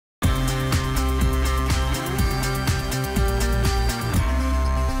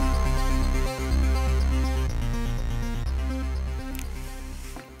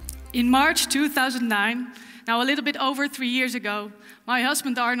In March 2009, now a little bit over 3 years ago, my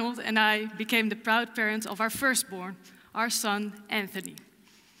husband Arnold and I became the proud parents of our firstborn, our son Anthony.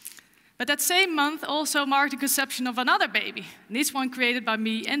 But that same month also marked the conception of another baby, this one created by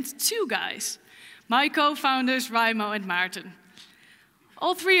me and two guys, my co-founders Raimo and Maarten.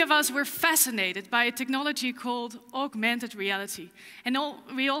 All three of us were fascinated by a technology called augmented reality. And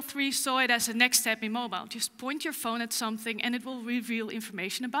we all three saw it as the next step in mobile. Just point your phone at something and it will reveal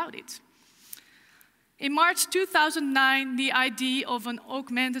information about it. In March 2009, the idea of an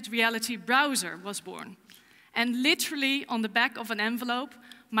augmented reality browser was born. And literally on the back of an envelope,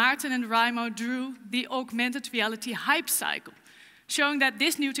 Maarten and Raimo drew the augmented reality hype cycle, showing that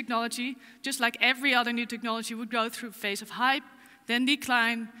this new technology, just like every other new technology, would go through a phase of hype, then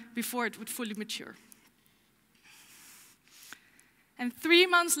decline before it would fully mature. And 3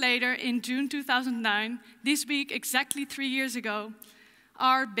 months later, in June 2009, this week, exactly 3 years ago,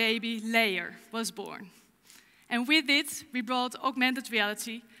 our baby Layar was born. And with it, we brought augmented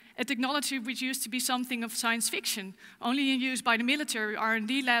reality, a technology which used to be something of science fiction, only in use by the military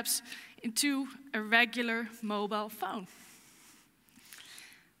R&D labs, into a regular mobile phone.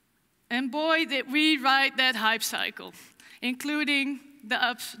 And boy, did we ride that hype cycle, including the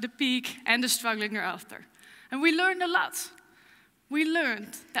ups, the peak, and the struggling thereafter. And we learned a lot. We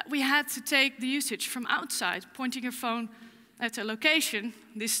learned that we had to take the usage from outside, pointing your phone at a location,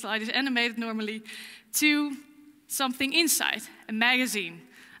 this slide is animated normally, to something inside, a magazine,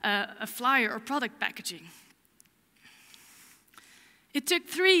 a flyer or product packaging. It took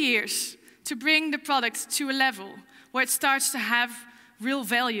 3 years to bring the product to a level where it starts to have real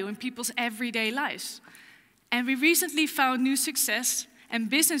value in people's everyday lives. And we recently found new success, and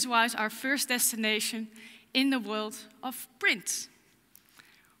business-wise our first destination in the world of print.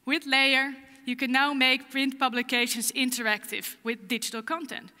 With Layar, you can now make print publications interactive with digital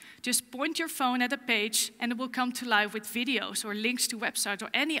content. Just point your phone at a page and it will come to life with videos or links to websites or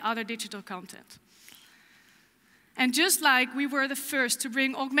any other digital content. And just like we were the first to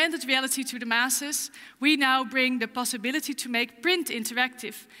bring augmented reality to the masses, we now bring the possibility to make print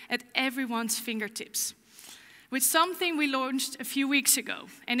interactive at everyone's fingertips, with something we launched a few weeks ago,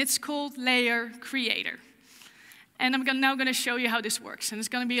 and it's called Layar Creator. And I'm now going to show you how this works. And it's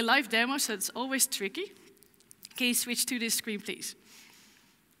going to be a live demo, so it's always tricky. Can you switch to this screen, please?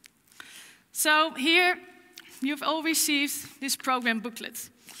 So here, you've all received this program booklet.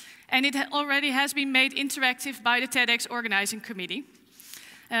 And it already has been made interactive by the TEDx organizing committee,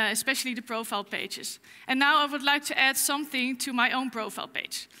 especially the profile pages. And now I would like to add something to my own profile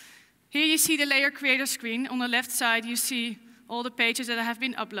page. Here you see the Layar Creator screen. On the left side, you see all the pages that have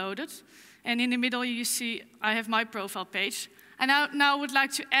been uploaded. And in the middle, you see I have my profile page. And now I would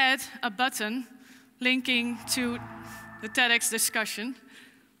like to add a button linking to the TEDx discussion.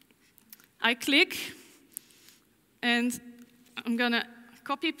 I click, and I'm going to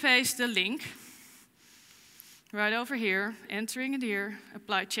copy-paste the link right over here, entering it here,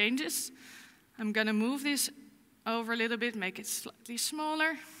 apply changes. I'm going to move this over a little bit, make it slightly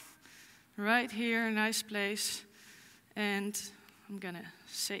smaller. Right here, a nice place. And I'm going to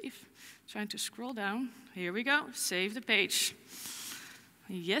save. Trying to scroll down. Here we go. Save the page.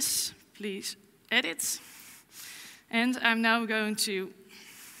 Yes, please edit. And I'm now going to...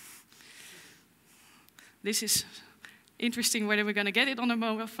 This is interesting whether we're going to get it on a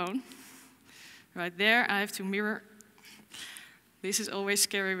mobile phone. Right there, I have to mirror. This is always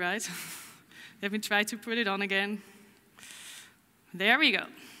scary, right? Let me try to put it on again. There we go.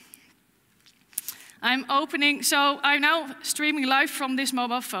 I'm opening, so I'm now streaming live from this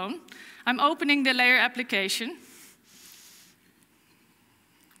mobile phone. I'm opening the Layar application.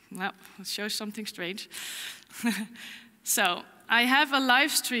 Well, it shows something strange. So I have a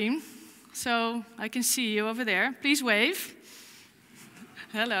live stream, so I can see you over there. Please wave.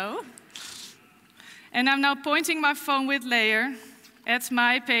 Hello. And I'm now pointing my phone with Layar at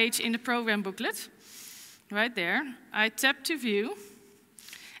my page in the program booklet. Right there. I tap to view.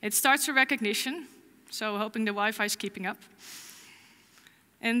 It starts a recognition. So hoping the Wi-Fi is keeping up.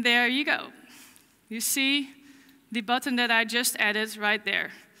 And there you go. You see the button that I just added right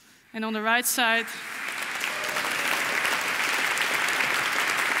there. And on the right side,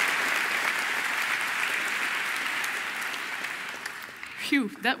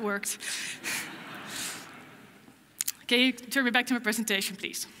 phew, that worked. Can you turn me back to my presentation,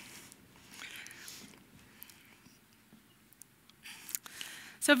 please?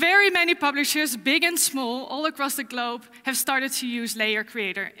 So very many publishers, big and small, all across the globe, have started to use Layar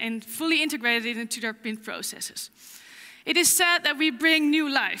Creator and fully integrated it into their print processes. It is said that we bring new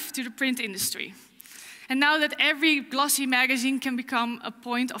life to the print industry. And now that every glossy magazine can become a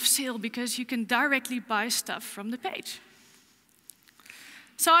point of sale because you can directly buy stuff from the page.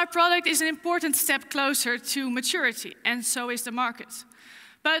 So our product is an important step closer to maturity, and so is the market.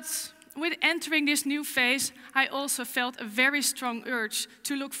 But with entering this new phase, I also felt a very strong urge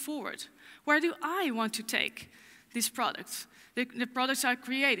to look forward. Where do I want to take this product, the products I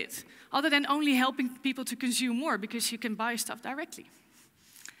created, other than only helping people to consume more because you can buy stuff directly?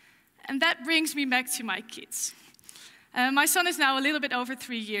 And that brings me back to my kids. My son is now a little bit over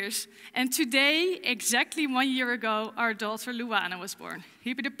 3 years, and today, exactly 1 year ago, our daughter Luana was born.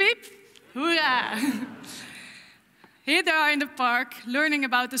 Hippie-de-peep, hoorah! Here they are in the park, learning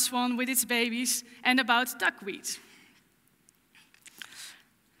about the swan with its babies and about duckweed.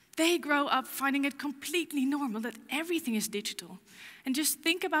 They grow up finding it completely normal that everything is digital. And just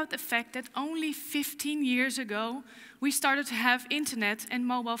think about the fact that only 15 years ago, we started to have internet and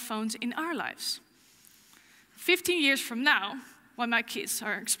mobile phones in our lives. 15 years from now, when my kids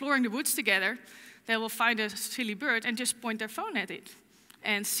are exploring the woods together, they will find a silly bird and just point their phone at it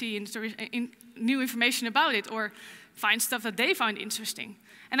and see new information about it or find stuff that they find interesting.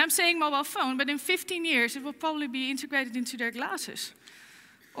 And I'm saying mobile phone, but in 15 years, it will probably be integrated into their glasses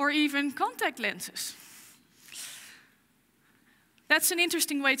or even contact lenses. That's an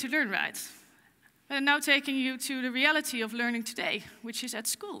interesting way to learn, right? But I'm now taking you to the reality of learning today, which is at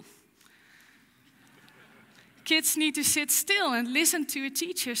school. Kids need to sit still and listen to a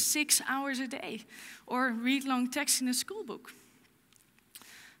teacher 6 hours a day, or read long text in a school book.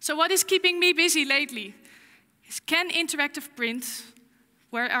 So what is keeping me busy lately? Can interactive print,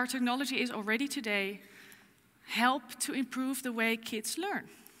 where our technology is already today, help to improve the way kids learn?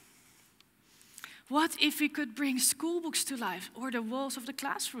 What if we could bring school books to life, or the walls of the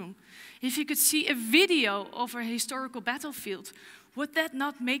classroom? If you could see a video of a historical battlefield, would that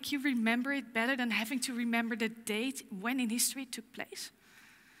not make you remember it better than having to remember the date when in history it took place?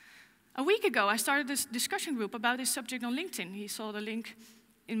 A week ago, I started this discussion group about this subject on LinkedIn. He saw the link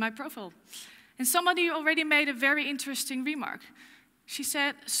in my profile. And somebody already made a very interesting remark. She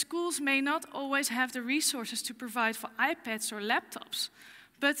said, schools may not always have the resources to provide for iPads or laptops,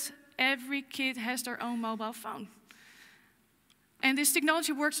 but every kid has their own mobile phone. And this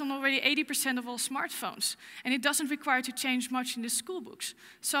technology works on already 80% of all smartphones. And it doesn't require to change much in the school books.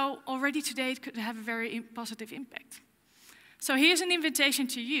 So already today it could have a very positive impact. So here's an invitation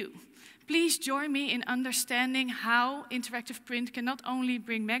to you. Please join me in understanding how interactive print can not only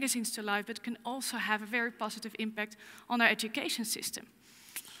bring magazines to life, but can also have a very positive impact on our education system.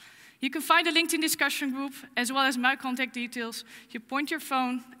 You can find a LinkedIn discussion group, as well as my contact details. You point your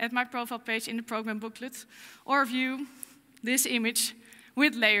phone at my profile page in the program booklet, or view this image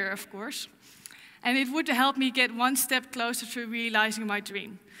with Layar, of course. And it would help me get one step closer to realizing my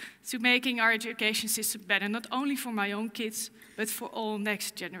dream, to making our education system better, not only for my own kids, but for all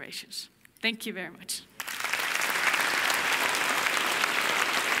next generations. Thank you very much.